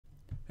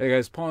Hey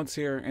guys, Pawnce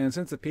here, and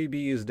since the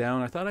PB is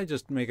down, I thought I'd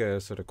just make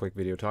a sort of quick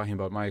video talking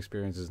about my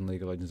experiences in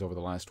League of Legends over the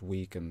last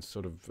week and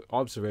sort of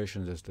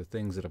observations as to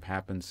things that have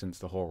happened since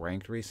the whole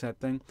ranked reset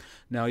thing.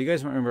 Now, you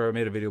guys remember I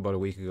made a video about a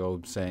week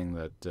ago saying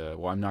that,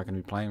 well, I'm not going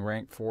to be playing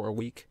ranked for a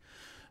week,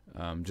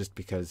 just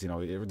because, you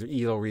know,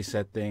 the ELO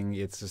reset thing,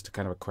 it's just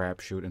kind of a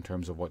crapshoot in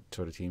terms of what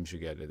sort of teams you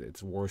get.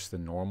 It's worse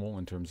than normal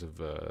in terms of,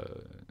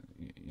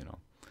 you know,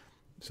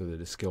 so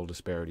the skill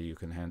disparity you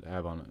can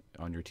have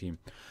on your team.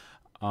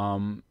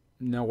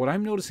 Now, what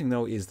I'm noticing,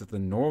 though, is that the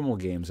normal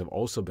games have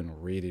also been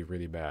really,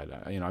 really bad.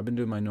 You know, I've been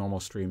doing my normal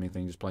streaming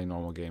thing, just playing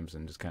normal games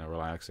and just kind of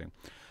relaxing.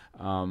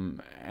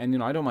 And, you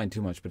know, I don't mind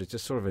too much, but it's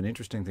just sort of an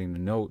interesting thing to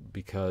note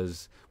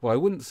because, well, I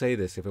wouldn't say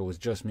this if it was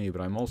just me,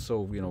 but I'm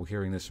also, you know,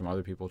 hearing this from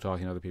other people,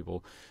 talking to other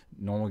people.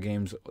 Normal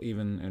games,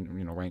 even, and,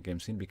 you know, ranked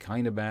games seem to be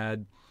kind of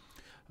bad.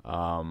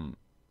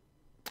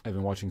 I've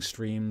been watching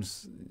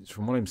streams.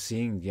 From what I'm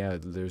seeing, yeah,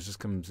 there's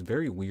just some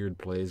very weird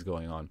plays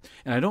going on.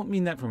 And I don't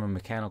mean that from a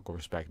mechanical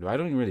perspective. I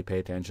don't even really pay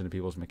attention to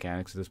people's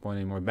mechanics at this point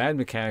anymore. Bad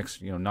mechanics,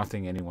 you know,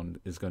 nothing anyone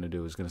is going to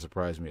do is going to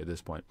surprise me at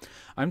this point.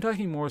 I'm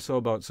talking more so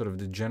about sort of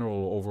the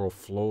general overall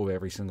flow of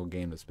every single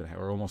game that's been,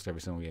 or almost every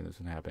single game that's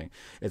been happening.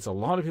 It's a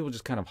lot of people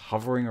just kind of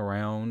hovering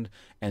around,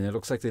 and it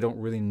looks like they don't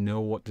really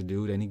know what to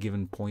do at any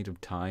given point of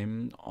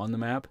time on the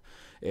map.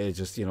 It's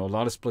just, you know, a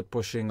lot of split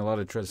pushing, a lot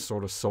of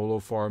sort of solo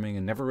farming,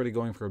 and never really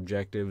going for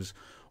objectives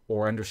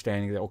or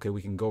understanding that, okay,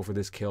 we can go for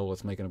this kill,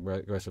 let's make an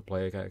aggressive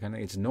play. Kind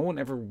of, it's no one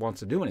ever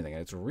wants to do anything.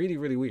 It's really,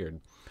 really weird.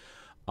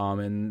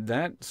 And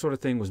that sort of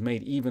thing was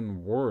made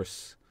even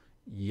worse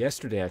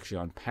yesterday, actually,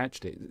 on patch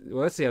day.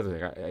 Well, that's the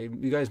other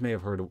thing. You guys may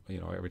have heard, you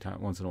know, every time,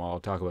 once in a while,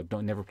 I'll talk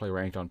about never play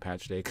ranked on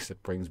patch day because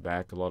it brings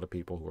back a lot of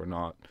people who are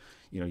not,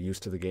 you know,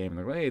 used to the game, and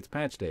they're like, hey, it's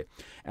patch day.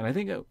 And I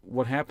think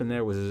what happened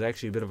there was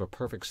actually a bit of a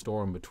perfect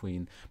storm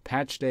between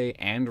patch day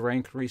and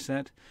ranked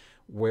reset,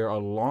 where a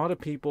lot of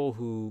people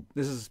who,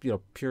 this is, you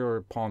know,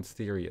 pure Pawnce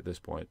theory at this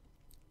point,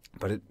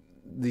 but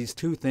these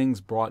two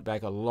things brought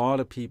back a lot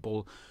of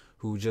people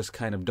who just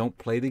kind of don't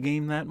play the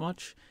game that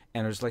much,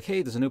 and are just like,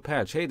 hey, there's a new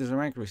patch, hey, there's a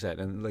ranked reset,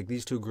 and like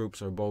these two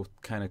groups are both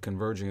kind of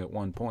converging at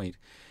one point.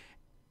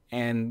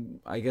 And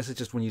I guess it's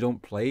just when you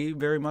don't play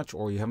very much,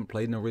 or you haven't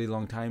played in a really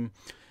long time,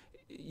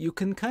 you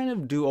can kind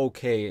of do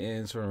okay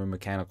in sort of a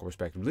mechanical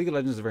perspective. League of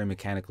Legends is a very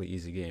mechanically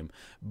easy game,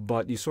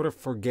 but you sort of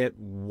forget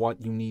what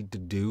you need to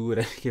do at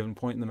any given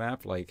point in the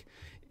map. Like,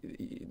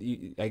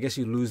 I guess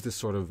you lose this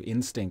sort of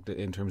instinct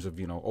in terms of,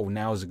 you know, oh,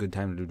 now is a good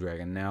time to do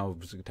Dragon, now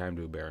is a good time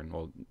to do Baron.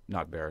 Well,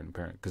 not Baron,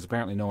 because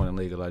apparently no one in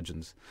League of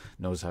Legends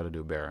knows how to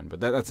do Baron.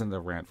 But that's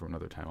another rant for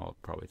another time. I'll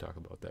probably talk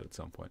about that at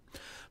some point.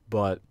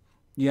 But,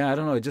 yeah, I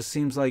don't know. It just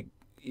seems like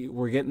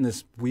we're getting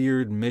this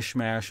weird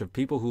mishmash of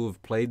people who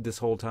have played this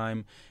whole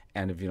time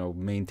and have, you know,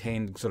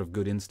 maintained sort of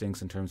good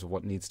instincts in terms of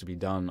what needs to be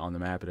done on the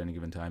map at any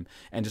given time,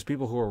 and just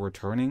people who are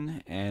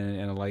returning and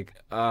are like,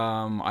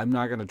 I'm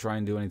not going to try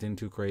and do anything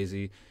too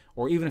crazy,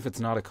 or even if it's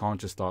not a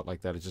conscious thought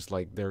like that, it's just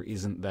like there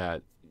isn't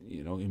that,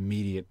 you know,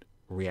 immediate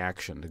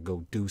reaction to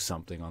go do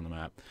something on the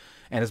map.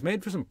 And it's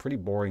made for some pretty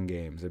boring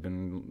games. They've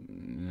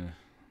been,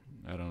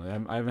 I don't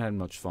know. I haven't had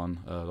much fun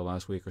the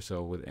last week or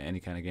so with any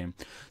kind of game.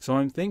 So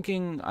I'm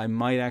thinking I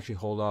might actually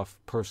hold off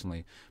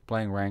personally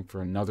playing ranked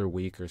for another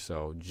week or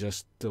so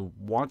just to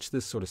watch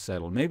this sort of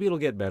settle. Maybe it'll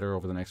get better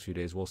over the next few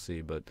days. We'll see.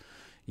 But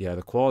yeah,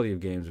 the quality of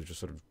games have just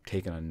sort of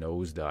taken a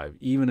nosedive,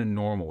 even in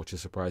normal, which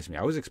has surprised me.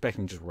 I was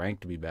expecting just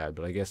ranked to be bad,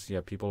 but I guess,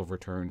 yeah, people have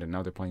returned and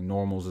now they're playing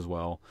normals as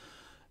well.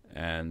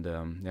 And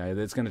yeah,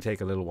 it's going to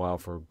take a little while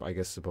for, I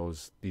guess,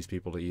 suppose these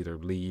people to either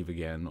leave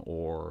again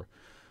or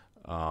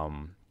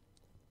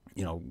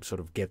you know, sort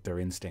of get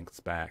their instincts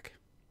back.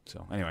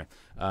 So anyway,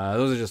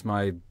 those are just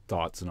my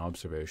thoughts and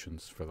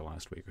observations for the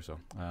last week or so.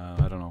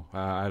 I don't know.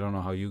 I don't know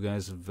how you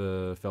guys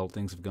have felt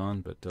things have gone,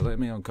 but let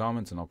me know in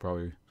comments, and I'll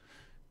probably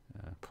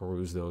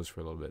peruse those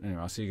for a little bit. Anyway,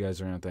 I'll see you guys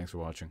around. Thanks for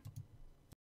watching.